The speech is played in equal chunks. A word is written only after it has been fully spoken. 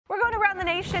around the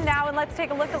nation now, and let's take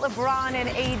a look at LeBron and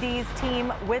AD's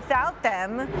team without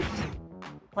them.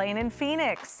 Playing in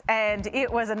Phoenix, and it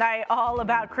was a night all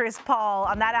about Chris Paul.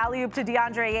 On that alley-oop to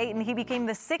DeAndre Ayton, he became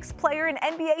the 6th player in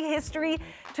NBA history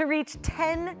to reach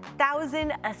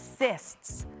 10,000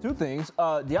 assists. Two things.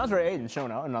 DeAndre Ayton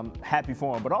showing out, and I'm happy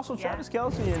for him, but also Travis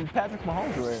Kelce and Patrick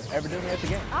Mahomes were evidently at the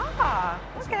game. Ah,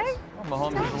 okay.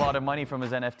 Well, Mahomes has a lot of money from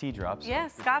his NFT drops.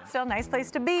 Yes, Scottsdale, nice place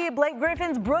to be. Blake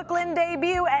Griffin's Brooklyn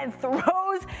debut and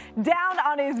throws down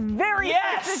on his very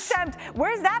first attempt.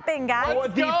 Where's that been, guys? For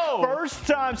the first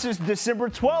time since December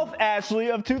 12th,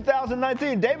 Ashley, of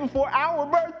 2019, day before our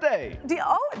birthday.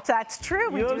 Oh, that's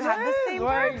true. We do have the same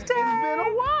birthday. It's been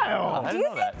a while. Do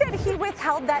you think that he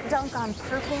withheld that dunk on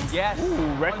purpose? Yes. Ooh,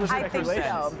 reckless I think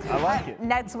so. I like it.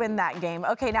 Nets win that game.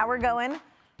 Okay, now we're going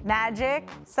Magic,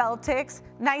 Celtics.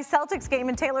 Nice Celtics game,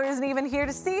 and Taylor isn't even here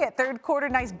to see it. Third quarter,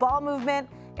 nice ball movement.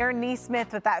 Aaron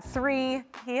Nesmith with that 3.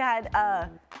 He had a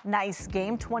nice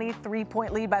game,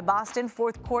 23-point lead by Boston.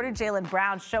 Fourth quarter, Jaylen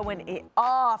Brown showing it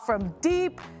off from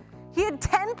deep. He had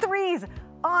 10 threes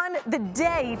on the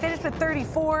day. He finished with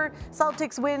 34.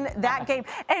 Celtics win that game.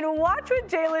 And watch what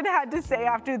Jaylen had to say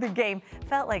after the game.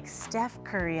 Felt like Steph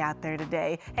Curry out there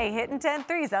today. Hey, hitting 10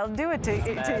 threes, that'll do it to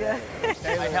you.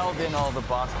 I held in all the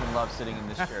Boston love sitting in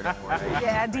this chair, don't worry.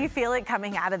 Yeah, do you feel it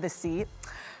coming out of the seat?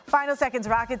 Final seconds,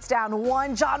 Rockets down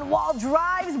 1. John Wall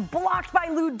drives, blocked by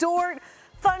Lou Dort.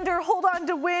 Thunder hold on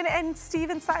to win, and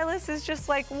Steven Silas is just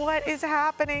like, what is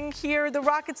happening here? The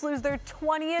Rockets lose their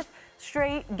 20th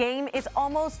straight game. It's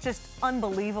almost just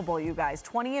unbelievable, you guys.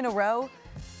 20 in a row.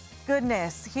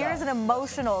 Goodness. Here's an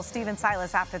emotional Steven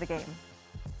Silas after the game.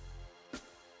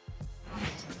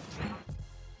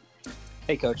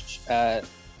 Hey, Coach.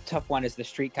 Tough one as the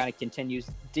streak kind of continues.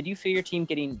 Did you feel your team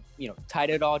getting, tight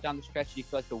at all down the stretch? Do you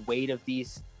feel like the weight of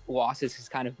these losses is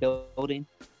kind of building?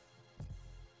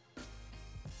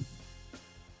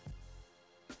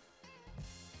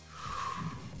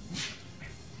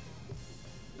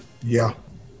 Yeah.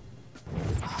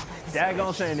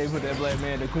 Daggone saying they put that black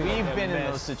man to clean up We've that been in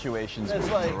mess. those situations That's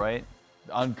before, like- right?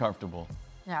 Uncomfortable.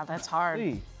 Yeah, that's hard.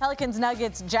 Hey. Pelicans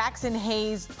Nuggets, Jackson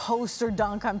Hayes poster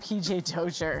dunk on PJ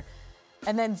Dozier.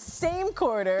 And then same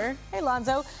quarter, hey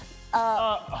Lonzo.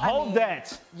 Hold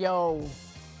that. Yo,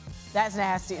 that's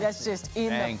nasty. That's just in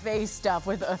Bang. the face stuff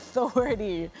with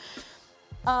authority.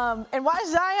 And watch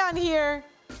Zion here.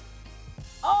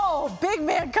 Oh, big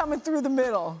man coming through the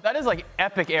middle. That is like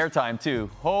epic airtime, too.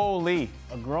 Holy.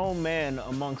 A grown man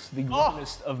amongst the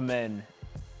grownest of men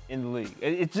in the league.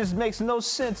 It just makes no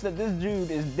sense that this dude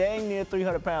is dang near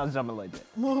 300 pounds jumping like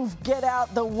that. Move, get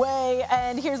out the way.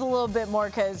 And here's a little bit more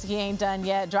because he ain't done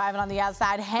yet. Driving on the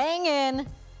outside, hanging.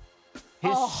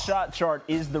 His shot chart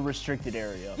is the restricted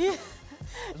area. Yeah.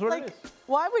 That's what it is.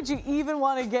 Why would you even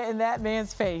want to get in that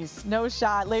man's face? No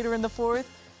shot. Later in the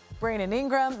fourth, Brandon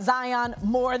Ingram, Zion,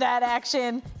 more of that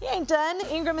action. He ain't done.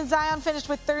 Ingram and Zion finished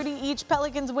with 30 each.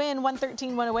 Pelicans win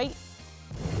 113-108.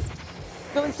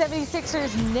 Going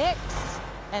 76ers Knicks.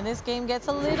 And this game gets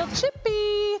a little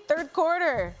chippy. Third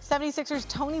quarter, 76ers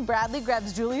Tony Bradley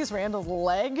grabs Julius Randle's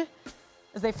leg.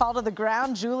 As they fall to the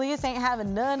ground, Julius ain't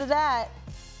having none of that.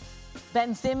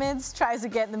 Ben Simmons tries to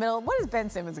get in the middle. What is Ben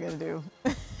Simmons going to do?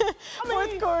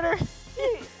 Fourth quarter.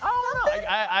 I don't know.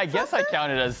 I guess I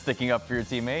counted as sticking up for your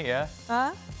teammate,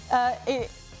 yeah.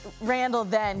 Randle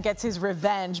then gets his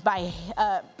revenge by,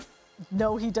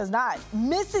 no, he does not.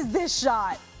 Misses this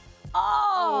shot.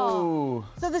 Oh!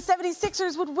 So the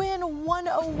 76ers would win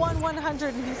 101-100,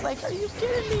 and he's like, are you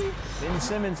kidding me? Ben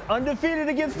Simmons undefeated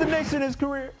against the Knicks in his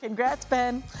career. Congrats,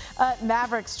 Ben.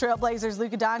 Mavericks, Trailblazers,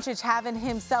 Luka Doncic having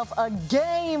himself a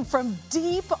game from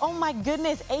deep. Oh, my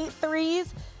goodness, 8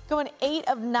 threes, going 8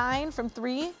 of 9 from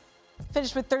 3.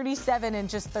 Finished with 37 in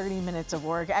just 30 minutes of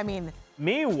work. I mean,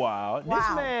 meanwhile, this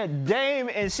man, Dame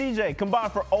and CJ,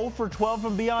 combined for 0 for 12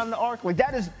 from beyond the arc. Like,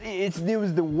 it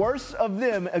was the worst of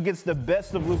them against the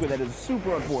best of Luka. That is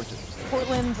super unfortunate.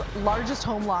 Portland's largest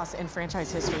home loss in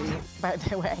franchise history, by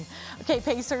the way. Okay,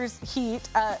 Pacers, Heat.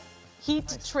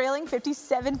 Heat trailing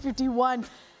 57-51.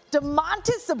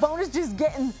 Domantas Sabonis just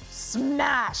getting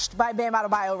smashed by Bam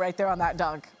Adebayo right there on that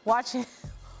dunk. Watch it.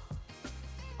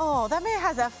 Oh, that man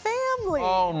has a family.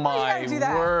 Oh, my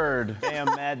word. Damn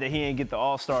mad that he didn't get the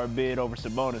All-Star bid over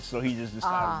Sabonis, so he just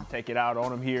decided to take it out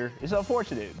on him here. It's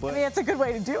unfortunate. But I mean, it's a good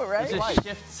way to do it, right? It just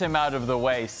shifts him out of the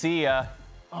way. See ya.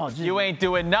 Oh, geez. You ain't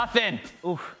doing nothing.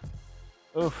 Oof.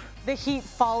 Oof. The Heat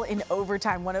fall in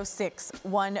overtime,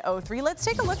 106-103. Let's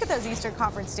take a look at those Eastern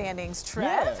Conference standings.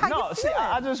 Trev,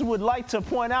 I just would like to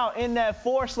point out in that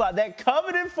 4 slot, that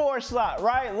coveted 4 slot,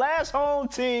 right? Last home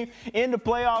team in the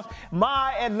playoffs,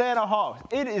 my Atlanta Hawks.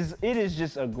 It is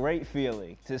just a great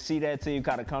feeling to see that team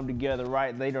kind of come together,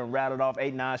 right? They done rattled off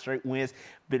 8-9 straight wins.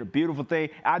 Been a beautiful thing.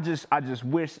 I just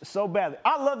wish so badly.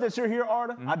 I love that you're here,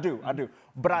 Arda. I do.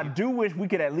 But I do wish we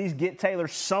could at least get Taylor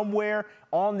somewhere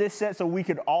on this set so we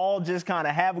could all just kind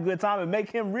of have a good time and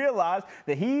make him realize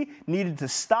that he needed to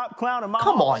stop clowning my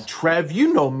Come on, Trev.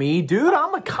 You know me, dude.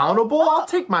 I'm accountable. I'll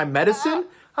take my medicine.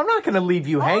 I'm not going to leave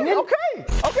you hanging. Okay,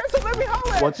 so let me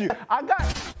holler at you. I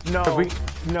got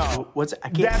no. What's I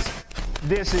can't.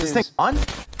 This is thing on?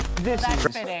 This That's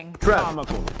is fitting.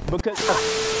 comical because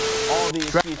all the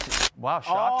excuses. Wow,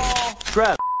 shocking.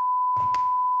 Trev.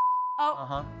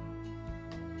 Oh.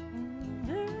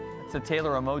 It's a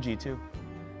Taylor emoji, too.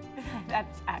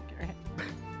 That's accurate.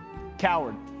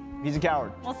 Coward. He's a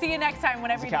coward. We'll see you next time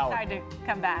whenever you coward. decide to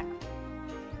come back.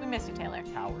 We miss you, Taylor.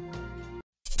 Coward.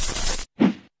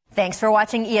 Thanks for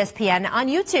watching ESPN on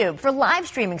YouTube. For live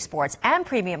streaming sports and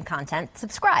premium content,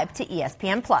 subscribe to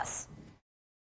ESPN+.